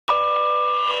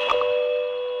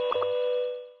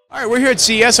All right, we're here at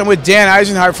CES. I'm with Dan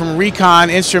Eisenhower from Recon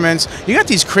Instruments. You got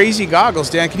these crazy goggles,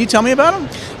 Dan. Can you tell me about them?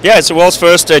 Yeah, it's the world's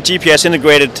first GPS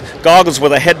integrated goggles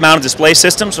with a head-mounted display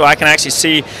system, so I can actually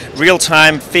see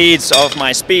real-time feeds of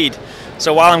my speed.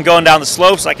 So while I'm going down the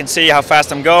slopes, I can see how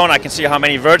fast I'm going, I can see how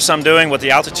many verts I'm doing, what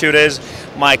the altitude is,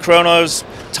 my chronos,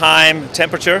 time,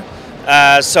 temperature.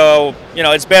 So,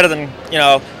 it's better than,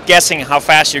 guessing how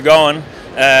fast you're going.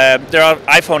 There are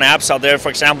iPhone apps out there, for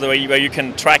example, where you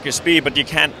can track your speed, but you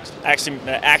can't actually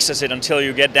access it until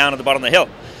you get down at the bottom of the hill.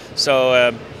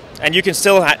 So, and you can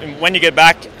still, when you get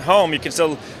back home, you can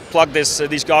still plug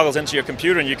these goggles into your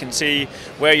computer and you can see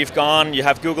where you've gone. You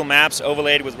have Google Maps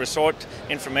overlaid with resort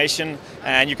information,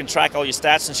 and you can track all your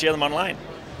stats and share them online.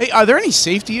 Hey, are there any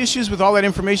safety issues with all that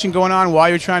information going on while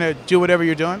you're trying to do whatever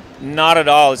you're doing? Not at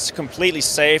all. It's completely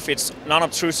safe. It's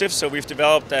non-obtrusive, so we've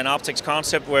developed an optics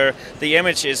concept where the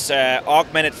image is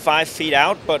augmented 5 feet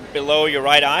out, but below your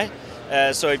right eye.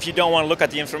 So if you don't want to look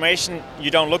at the information, you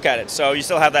don't look at it. So you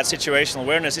still have that situational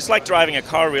awareness. It's like driving a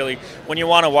car, really. When you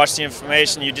want to watch the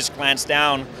information, you just glance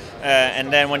down,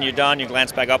 and then when you're done, you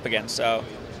glance back up again. So.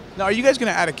 Now, are you guys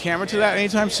going to add a camera to that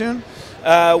anytime soon?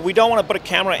 We don't want to put a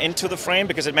camera into the frame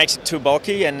because it makes it too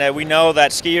bulky, and we know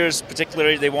that skiers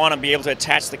particularly, they want to be able to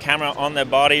attach the camera on their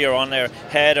body or on their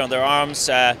head or their arms.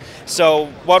 So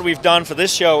what we've done for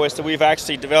this show is that we've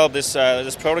actually developed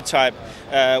this prototype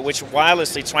which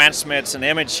wirelessly transmits an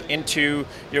image into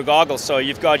your goggles. So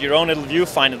you've got your own little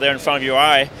viewfinder there in front of your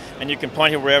eye, and you can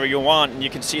point it wherever you want and you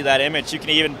can see that image. You can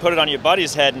even put it on your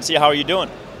buddy's head and see how you're doing.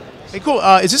 Hey, cool.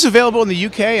 Is this available in the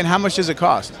UK, and how much does it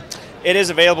cost? It is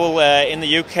available in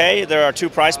the UK. There are 2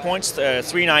 price points,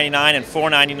 $3.99 and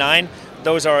 $4.99.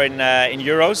 Those are in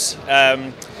euros,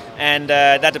 and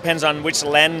that depends on which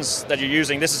lens that you're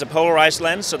using. This is a polarized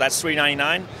lens, so that's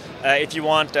 $3.99. If you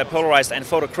want a polarized and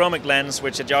photochromic lens,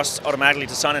 which adjusts automatically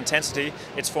to sun intensity,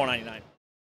 it's $4.99.